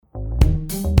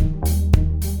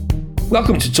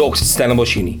Welcome to Talks at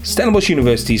Stellenbosch Uni, Stellenbosch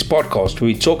University's podcast where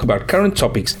we talk about current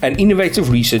topics and innovative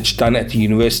research done at the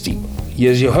university.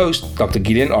 Here's your host, Dr.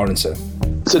 Gideon Arendse.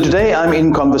 So today I'm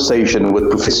in conversation with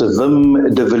Professor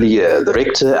Wim de Villiers, the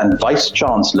Rector and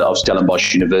Vice-Chancellor of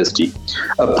Stellenbosch University,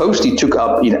 a post he took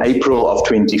up in April of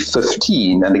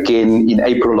 2015 and again in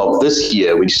April of this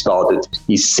year when he started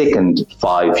his second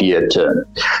 5-year term.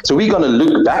 So we're going to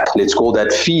look back, let's call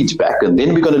that feedback, and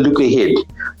then we're going to look ahead,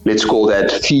 let's call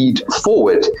that feed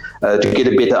forward, to get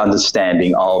a better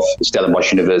understanding of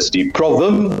Stellenbosch University. Prof.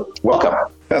 Wim, welcome.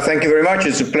 Thank you very much.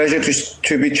 It's a pleasure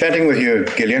to be chatting with you,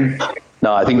 Gillian.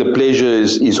 No, I think the pleasure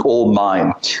is all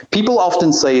mine. People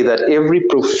often say that every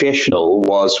professional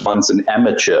was once an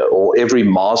amateur or every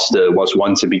master was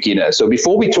once a beginner. So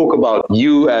before we talk about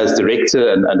you as director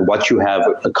and what you have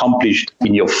accomplished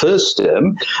in your first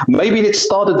term, maybe let's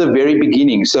start at the very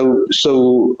beginning. So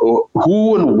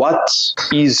who and what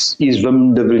is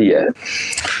Wim de Villiers?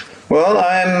 Well,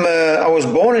 I was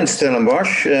born in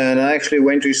Stellenbosch, and I actually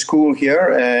went to school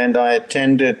here, and I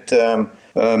attended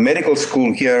medical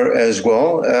school here as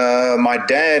well. My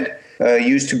dad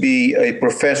used to be a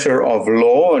professor of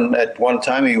law, and at one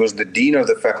time he was the dean of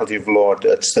the Faculty of Law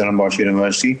at Stellenbosch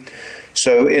University.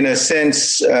 So in a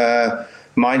sense,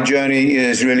 my journey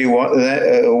is really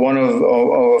one of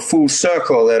a full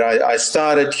circle that I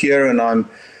started here, and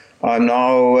I'm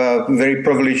now very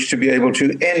privileged to be able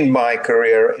to end my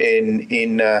career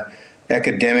in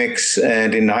academics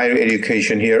and in higher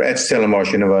education here at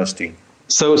Stellenbosch University.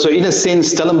 So in a sense,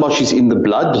 Stellenbosch is in the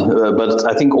blood, but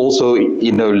I think also,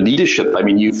 leadership. I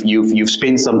mean, you've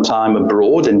spent some time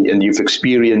abroad and you've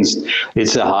experienced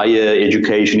it's a higher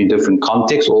education in different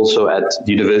contexts, also at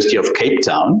the University of Cape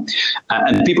Town.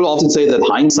 And people often say that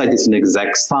hindsight is an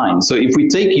exact science. So if we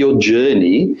take your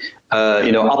journey,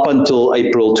 up until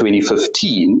April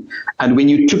 2015, and when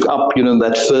you took up,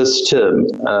 that first term,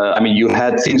 you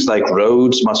had things like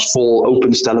Rhodes Must Fall,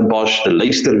 Open Stellenbosch, the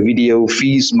Luister video,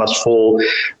 Fees Must Fall.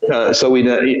 So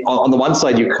on the one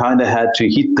side, you kind of had to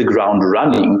hit the ground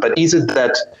running, but is it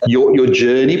that your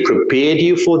journey prepared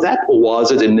you for that, or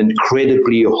was it an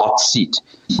incredibly hot seat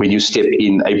when you stepped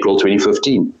in April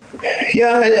 2015?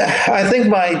 Yeah, I think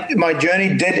my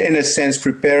journey did, in a sense,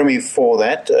 prepare me for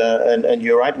that. And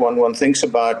you're right, one thinks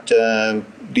about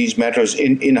these matters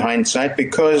in hindsight,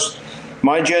 because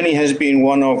my journey has been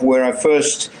one of where I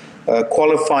first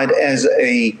qualified as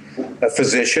a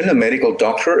physician, a medical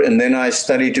doctor, and then I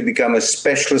studied to become a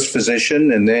specialist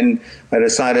physician, and then I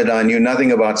decided I knew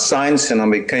nothing about science, and I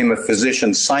became a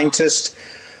physician scientist.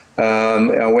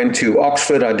 I went to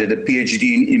Oxford, I did a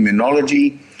PhD in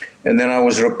immunology. And then I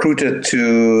was recruited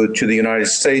to the United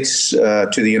States,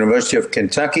 to the University of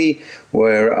Kentucky,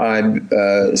 where I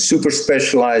super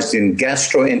specialized in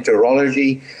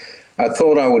gastroenterology. I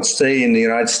thought I would stay in the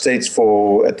United States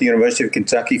at the University of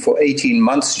Kentucky for 18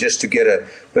 months just to get a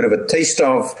bit of a taste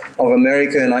of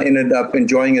America, and I ended up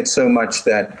enjoying it so much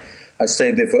that I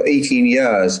stayed there for 18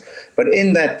 years. But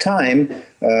in that time,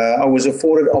 I was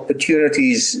afforded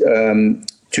opportunities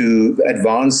to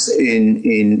advance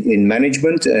in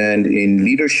management and in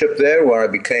leadership there, where I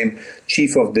became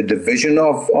chief of the division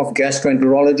of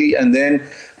gastroenterology. And then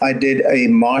I did a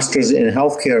master's in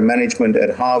healthcare management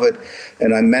at Harvard,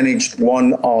 and I managed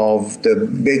one of the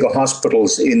bigger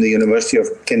hospitals in the University of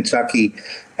Kentucky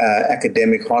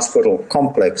academic hospital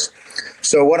complex.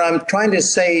 So what I'm trying to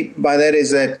say by that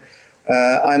is that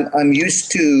I'm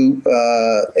used to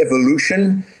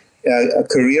evolution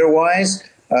career-wise.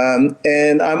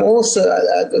 And I've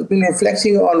been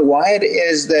reflecting on why it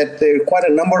is that there are quite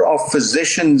a number of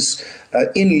physicians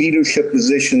in leadership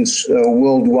positions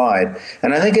worldwide.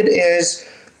 And I think it is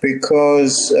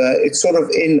because it's sort of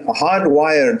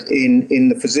hardwired in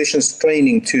the physician's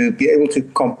training to be able to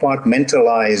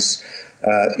compartmentalize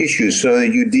issues. So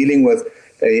you're dealing with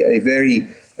a very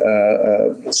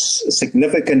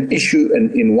significant issue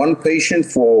in one patient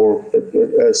for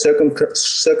a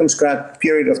circumscribed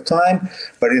period of time,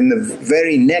 but in the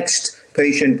very next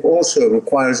patient also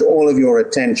requires all of your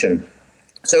attention.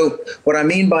 So what I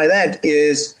mean by that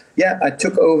is, I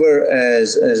took over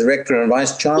as Rector and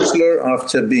Vice-Chancellor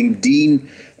after being Dean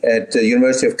at the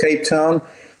University of Cape Town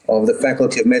of the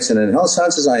Faculty of Medicine and Health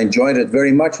Sciences. I enjoyed it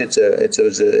very much. It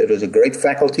was a great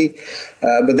faculty.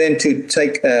 But then to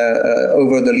take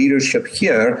over the leadership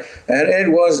here, and it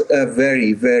was a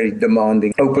very, very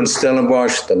demanding. Open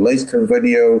Stellenbosch, the Luister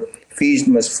video, Fees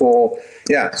Must Fall.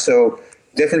 Yeah, so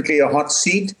definitely a hot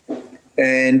seat.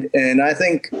 And I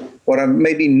think what I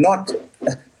maybe not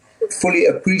fully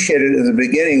appreciated at the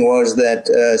beginning was that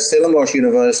Stellenbosch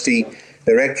University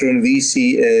the rector and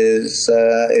VC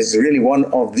is really one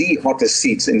of the hottest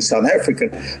seats in South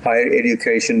African higher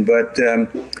education. But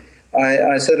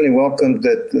I certainly welcomed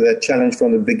that challenge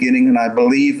from the beginning, and I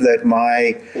believe that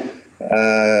my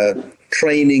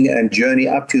training and journey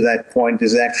up to that point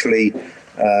is actually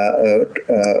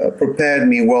prepared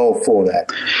me well for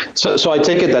that. So I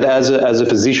take it that as a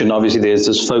physician, obviously there's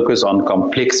this focus on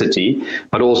complexity,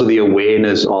 but also the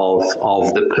awareness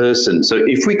of the person. So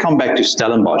if we come back to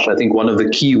Stellenbosch, I think one of the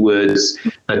key words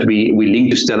that we link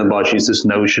to Stellenbosch is this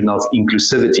notion of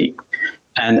inclusivity.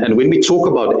 And when we talk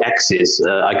about access,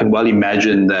 I can well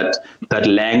imagine that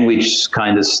language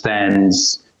kind of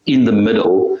stands in the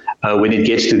middle when it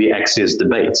gets to the access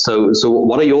debate. So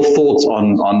what are your thoughts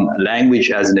on language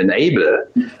as an enabler,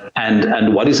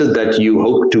 and what is it that you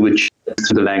hope to achieve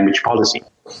through the language policy?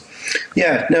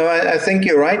 Yeah, no, I think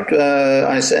you're right.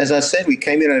 As I said, we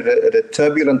came in at a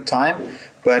turbulent time,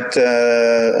 but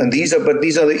these are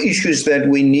the issues that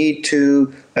we need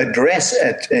to address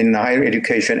in higher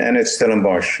education and at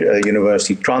Stellenbosch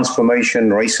University: transformation,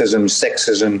 racism,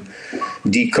 sexism,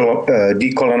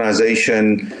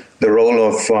 decolonization, the role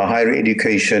of higher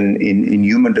education in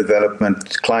human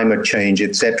development, climate change,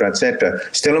 etc., etc.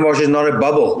 Stellenbosch is not a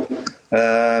bubble.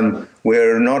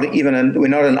 We're not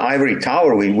an ivory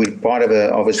tower. We're part of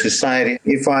a society.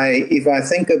 If I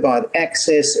think about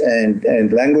access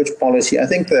and language policy, I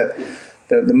think the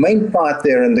main part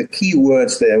there and the key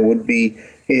words there would be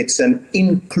it's an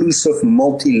inclusive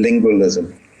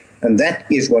multilingualism, and that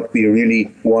is what we really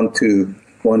want to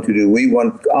do. We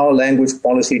want our language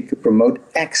policy to promote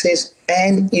access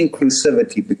and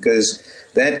inclusivity, because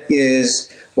that is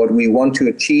what we want to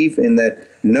achieve, in that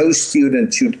no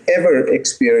student should ever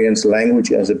experience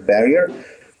language as a barrier.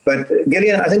 But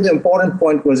Gillian, I think the important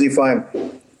point was, if I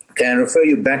can refer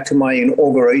you back to my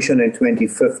inauguration in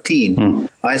 2015,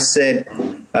 I said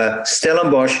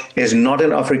Stellenbosch is not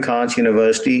an Afrikaans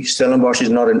university. Stellenbosch is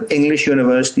not an English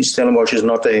university. Stellenbosch is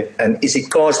not an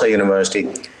isiXhosa university.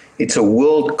 It's a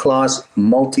world-class,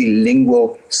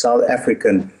 multilingual South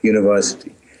African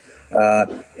university.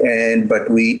 But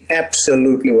we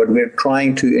absolutely, what we're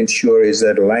trying to ensure is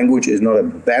that language is not a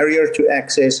barrier to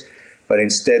access, but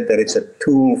instead that it's a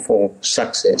tool for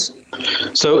success.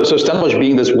 So Stellenbosch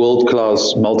being this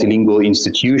world-class multilingual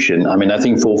institution, I mean, I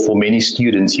think for many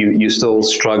students, you still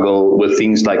struggle with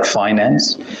things like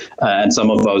finance, and some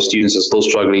of those students are still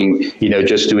struggling,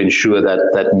 just to ensure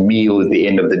that meal at the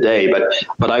end of the day.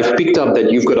 But I've picked up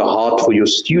that you've got a heart for your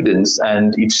students,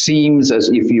 and it seems as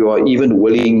if you are even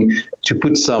willing to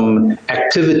put some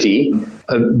activity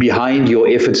behind your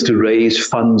efforts to raise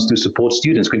funds to support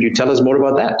students. Could you tell us more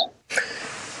about that?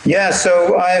 Yeah,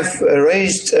 so I've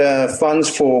raised funds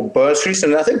for bursaries,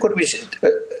 and I think what we're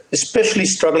especially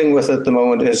struggling with at the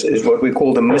moment is what we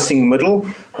call the missing middle,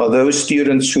 or those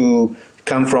students who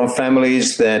come from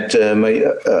families that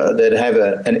that have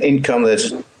an income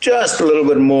that's just a little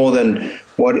bit more than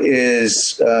what we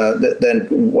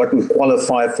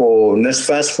qualify for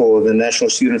NSFAS, for the National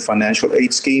Student Financial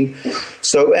Aid Scheme.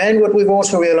 So, and what we've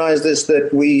also realized is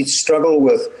that we struggle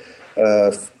with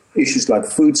issues like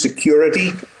food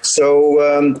security. So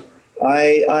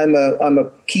I'm a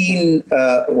keen,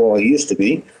 I used to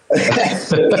be a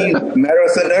keen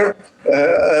marathoner.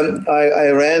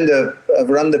 I've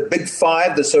run the Big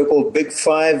Five, the so-called Big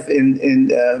Five in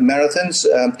marathons.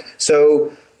 So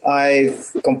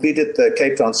I've completed the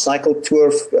Cape Town Cycle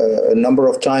Tour a number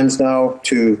of times now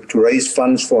to raise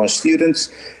funds for our students.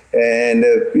 And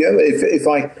if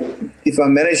I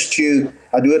manage to,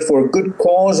 I do it for a good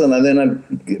cause, and then I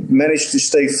manage to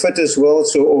stay fit as well,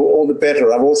 so all the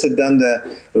better. I've also done the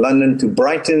London to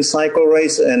Brighton cycle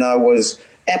race, and I was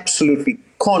absolutely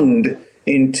conned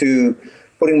into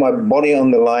putting my body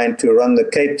on the line to run the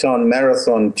Cape Town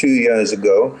Marathon 2 years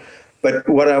ago. But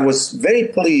what I was very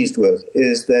pleased with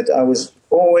is that I was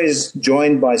always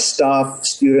joined by staff,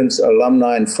 students,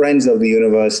 alumni, and friends of the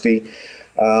university.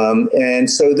 And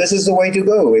so this is the way to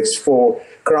go. It's for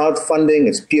crowdfunding,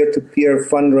 it's peer-to-peer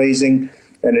fundraising,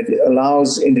 and it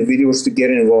allows individuals to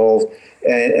get involved.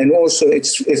 And also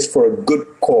it's for a good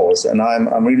cause. And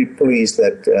I'm really pleased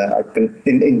that I can,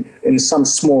 in some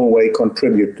small way,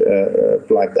 contribute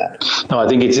like that. No, I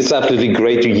think it's absolutely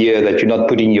great to hear that you're not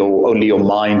putting only your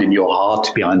mind and your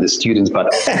heart behind the students,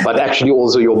 but actually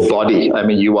also your body. I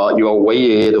mean, you are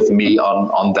way ahead of me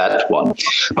on that one.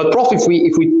 But Prof, if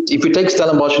we take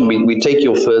Stellenbosch and we take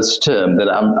your first term, then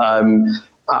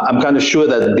I'm kind of sure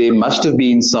that there must have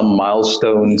been some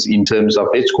milestones in terms of,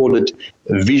 let's call it,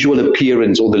 visual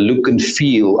appearance or the look and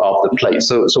feel of the place.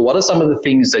 So what are some of the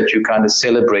things that you kind of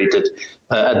celebrated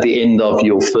at the end of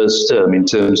your first term in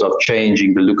terms of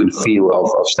changing the look and feel of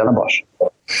Stellenbosch?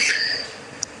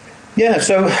 Yeah,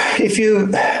 so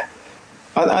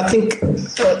I think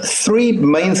three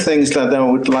main things that I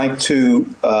would like to,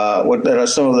 that are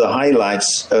some of the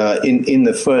highlights in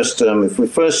the first term. If we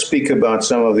first speak about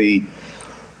some of the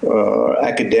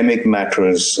academic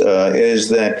matters, is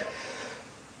that,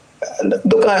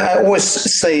 look, I always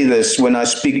say this when I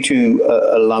speak to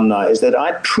alumni, is that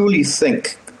I truly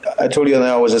think, I told you that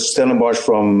I was at Stellenbosch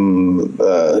from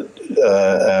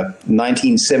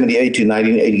 1978 to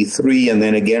 1983, and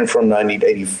then again from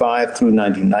 1985 through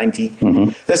 1990.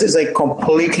 Mm-hmm. This is a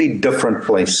completely different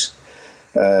place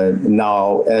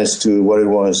now as to what it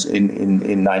was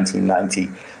in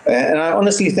 1990. And I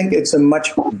honestly think it's a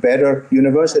much better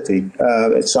university.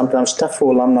 It's sometimes tough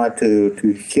for alumni to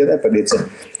hear that, but it's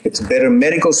a better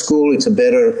medical school. It's a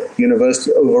better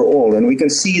university overall. And we can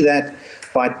see that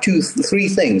by three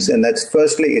things. And that's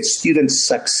firstly, it's student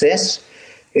success,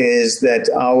 is that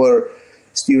our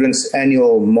students'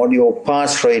 annual module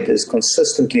pass rate is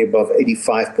consistently above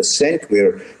 85%.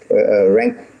 We're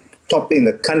ranked top in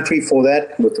the country for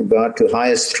that with regard to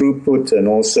highest throughput and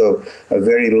also a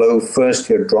very low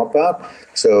first-year dropout.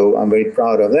 So I'm very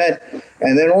proud of that.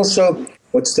 And then also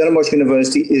what Stellenbosch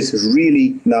University is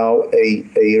really now a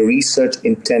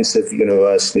research-intensive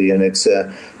university, and it's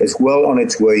well on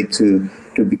its way to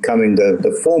becoming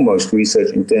the foremost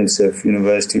research-intensive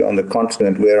university on the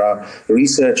continent, where our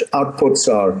research outputs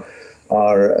are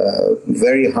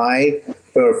very high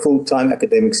per full-time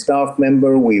academic staff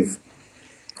member. We've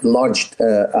lodged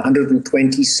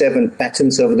 127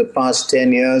 patents over the past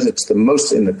 10 years. It's the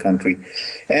most in the country.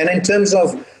 And in terms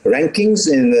of rankings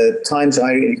in the Times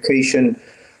Higher Education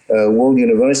World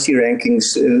University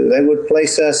Rankings, they would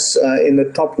place us in the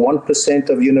top 1%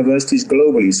 of universities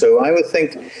globally. So I would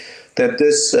think that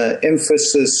this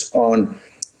emphasis on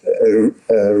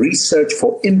research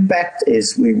for impact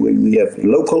is, we have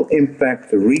local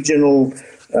impact, regional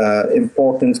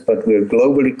importance, but we're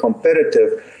globally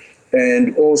competitive.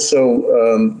 And also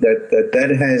that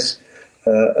has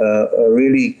a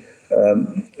really,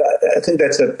 I think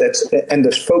and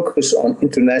this focus on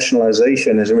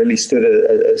internationalization has really stood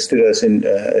us in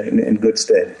good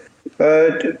stead.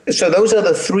 So those are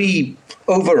the three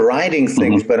overriding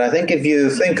things. Mm-hmm. But I think if you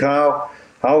think how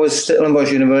has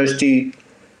Stellenbosch University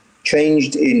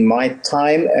changed in my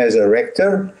time as a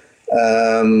rector,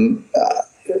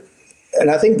 and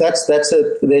I think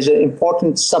there's an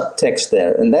important subtext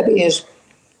there, and that is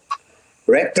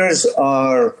rectors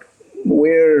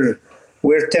we're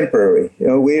temporary. You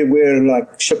know, we're like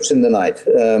ships in the night.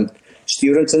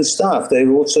 Students and staff,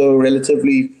 they're also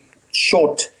relatively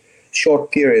short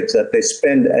periods that they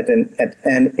spend at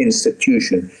an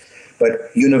institution.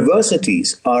 But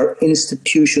universities are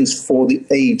institutions for the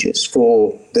ages,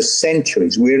 for the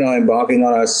centuries. We're now embarking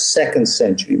on our second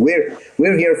century. We're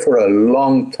here for a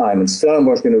long time, and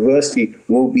Stellenbosch University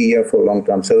will be here for a long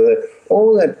time. So that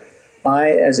all that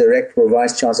I, as a rector or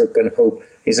vice chancellor, can hope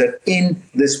is that in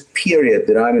this period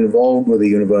that I'm involved with the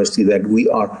university, that we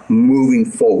are moving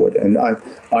forward. And I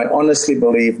honestly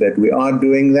believe that we are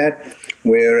doing that.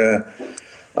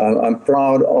 I'm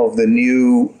proud of the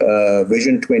new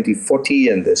Vision 2040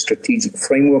 and the strategic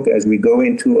framework as we go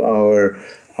into our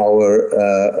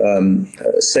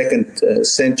second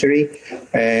century,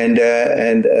 and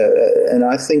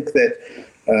I think that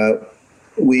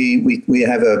we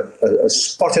have a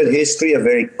spotted history, a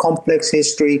very complex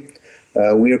history.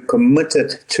 We are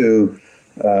committed to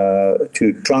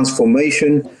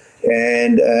transformation,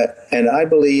 and I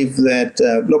believe that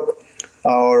look.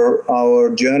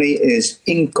 Our journey is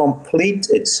incomplete,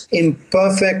 it's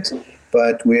imperfect,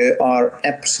 but we are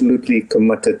absolutely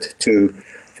committed to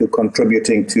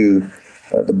contributing to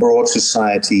the broad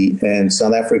society and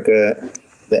South Africa,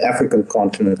 the African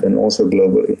continent, and also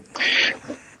globally.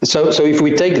 So if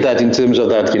we take that in terms of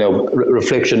that,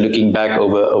 reflection, looking back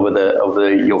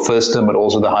over your first term, but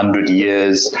also the 100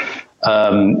 years,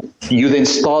 you then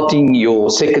starting your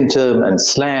second term, and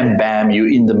slam bam, you're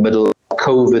in the middle of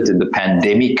COVID and the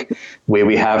pandemic, where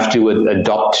we have to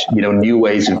adopt, new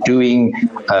ways of doing.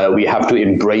 We have to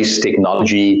embrace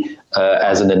technology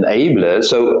as an enabler.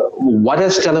 So what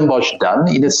has Stellenbosch done,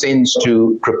 in a sense,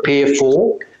 to prepare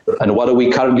for, and what are we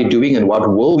currently doing, and what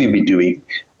will we be doing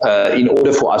in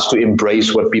order for us to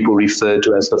embrace what people refer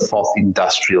to as the fourth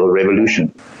industrial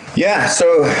revolution?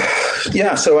 So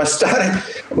I started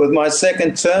with my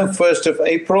second term, 1st of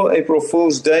April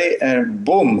Fool's Day, and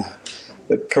boom,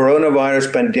 the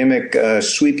coronavirus pandemic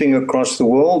sweeping across the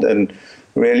world and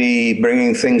really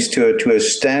bringing things to a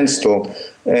standstill.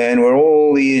 And where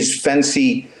all these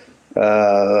fancy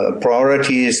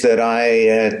priorities that I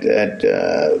had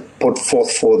put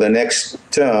forth for the next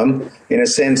term, in a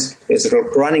sense, it's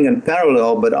running in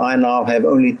parallel, but I now have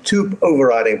only two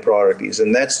overriding priorities,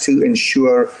 and that's to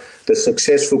ensure the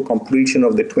successful completion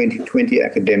of the 2020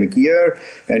 academic year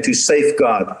and to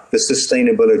safeguard the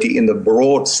sustainability in the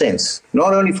broad sense,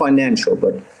 not only financial,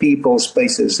 but people,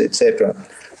 spaces, etc.,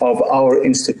 of our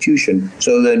institution,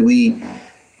 so that we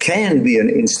can be an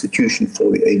institution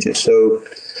for the ages. So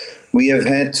we have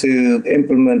had to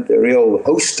implement a real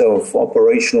host of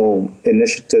operational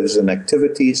initiatives and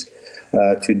activities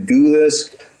to do this.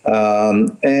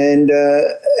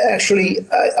 Actually,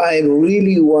 I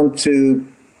really want to,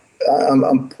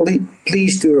 I'm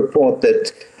pleased to report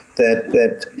that,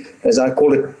 as I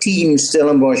call it, Team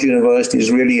Stellenbosch University has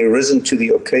really risen to the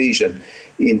occasion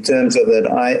in terms of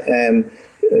that I am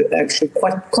actually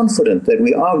quite confident that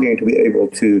we are going to be able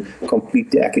to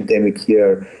complete the academic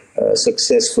year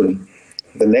successfully.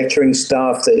 The lecturing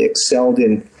staff, they excelled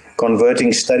in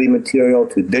converting study material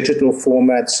to digital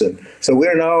formats. And so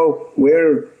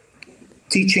we're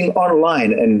teaching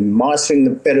online and mastering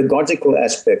the pedagogical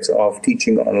aspects of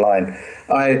teaching online.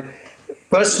 I've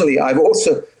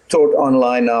also taught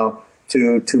online now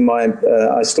to my,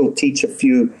 I still teach a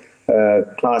few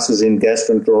classes in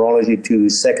gastroenterology to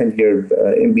second-year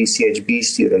MBCHB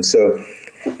students. So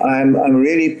I'm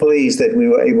really pleased that we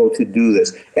were able to do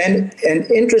this. And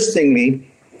interestingly,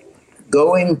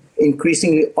 going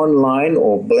increasingly online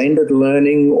or blended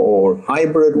learning or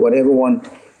hybrid, whatever one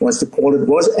wants to call it,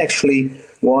 was actually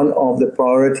one of the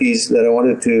priorities that I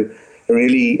wanted to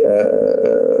really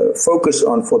focus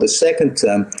on for the second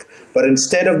term. But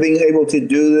instead of being able to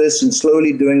do this and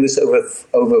slowly doing this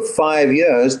over 5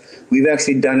 years, we've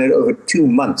actually done it over 2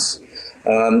 months.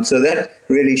 So that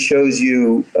really shows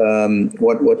you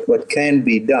what can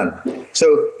be done.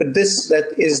 So, but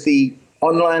that is the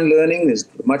online learning. There's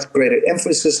much greater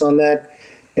emphasis on that.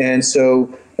 And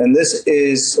this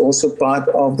is also part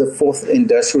of the fourth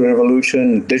industrial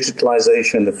revolution,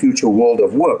 digitalization, the future world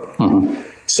of work. Mm-hmm.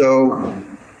 So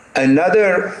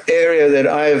another area that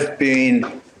I've been,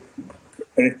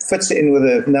 and it fits in with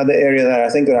another area that I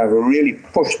think that I've really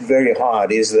pushed very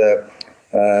hard, is the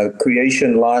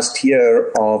creation last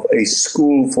year of a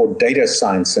school for data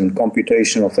science and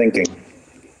computational thinking,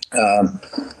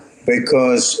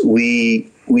 because we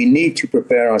need to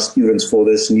prepare our students for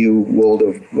this new world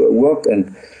of work,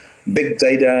 and big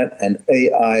data and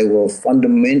AI will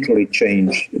fundamentally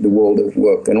change the world of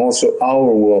work and also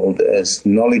our world as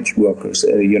knowledge workers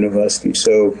at a university.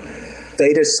 So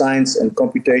data science and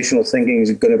computational thinking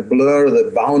is going to blur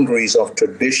the boundaries of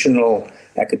traditional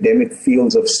academic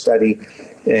fields of study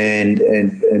and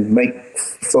make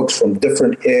folks from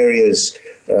different areas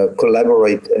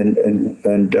collaborate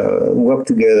and work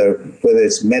together, whether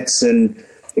it's medicine,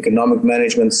 economic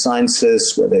management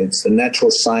sciences, whether it's the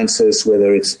natural sciences,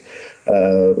 whether it's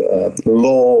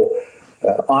law,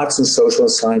 arts and social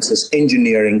sciences,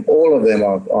 engineering. All of them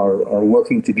are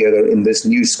working together in this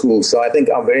new school. So I think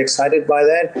I'm very excited by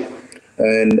that.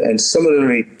 And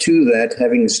similarly to that,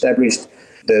 having established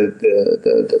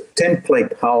the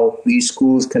template how these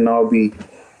schools can now be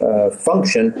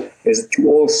function, is to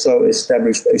also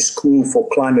establish a school for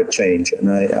climate change, and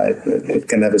it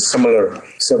can have a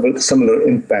similar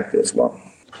impact as well.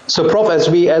 So, Prof, as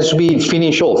we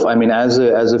finish off, I mean, as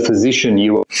a physician,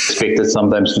 you are expected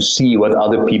sometimes to see what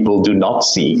other people do not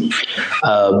see.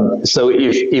 So,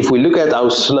 if we look at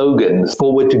our slogan,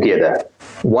 "Forward Together,"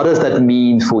 what does that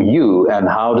mean for you, and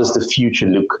how does the future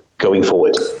look going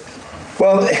forward?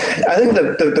 Well, I think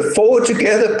the forward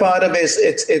together part of it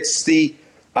is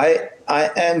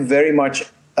I am very much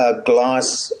a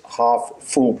glass half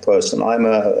full person. I'm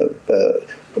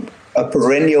a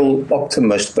perennial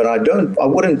optimist, but I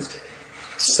wouldn't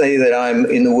say that I'm,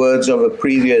 in the words of a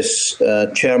previous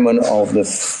chairman of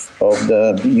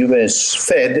the US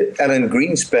Fed, Alan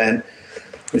Greenspan,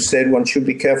 who said one should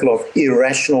be careful of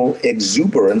irrational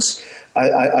exuberance.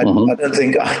 I don't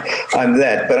think I'm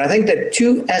that, but I think that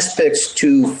two aspects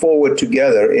to forward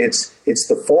together. It's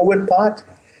the forward part.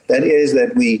 That is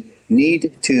that we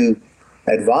need to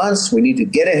advance, we need to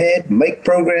get ahead, make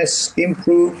progress,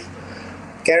 improve,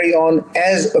 carry on,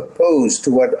 as opposed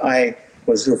to what I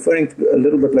was referring to a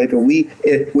little bit later.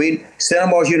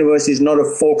 Stellenbosch University is not a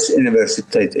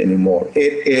Volksuniversiteit anymore.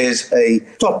 It is a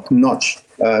top-notch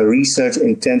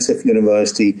research-intensive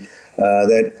university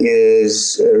that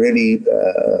is really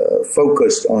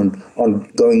focused on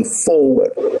going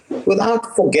forward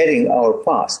without forgetting our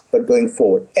past, but going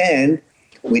forward. And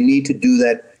we need to do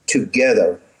that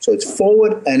together. So it's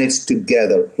forward and it's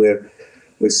together. We're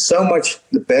so much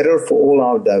the better for all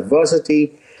our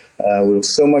diversity. We're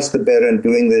so much the better in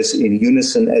doing this in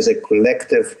unison as a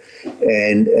collective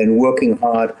and working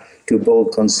hard to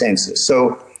build consensus.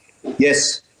 So,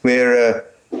 yes, we're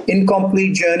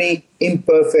incomplete journey,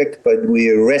 imperfect, but we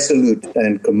are resolute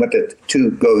and committed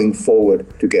to going forward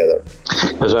together.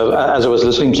 As I was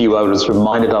listening to you, I was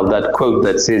reminded of that quote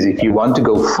that says, if you want to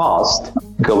go fast,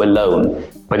 go alone.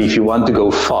 But if you want to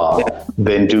go far,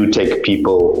 then do take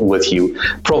people with you.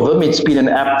 Prof. Wim, it's been an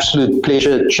absolute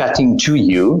pleasure chatting to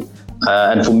you.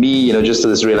 And for me, just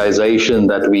this realization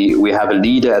that we have a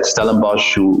leader at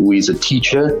Stellenbosch who is a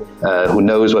teacher, who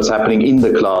knows what's happening in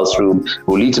the classroom,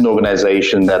 who leads an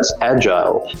organization that's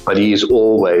agile, but he is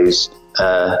always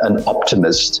an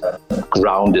optimist,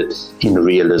 grounded in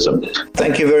realism.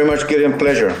 Thank you very much, Gideon.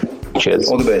 Pleasure. Cheers.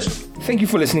 All the best. Thank you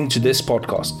for listening to this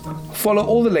podcast. Follow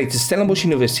all the latest Stellenbosch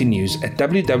University news at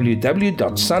www.sun.ac.za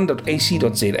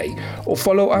or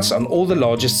follow us on all the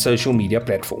largest social media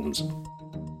platforms.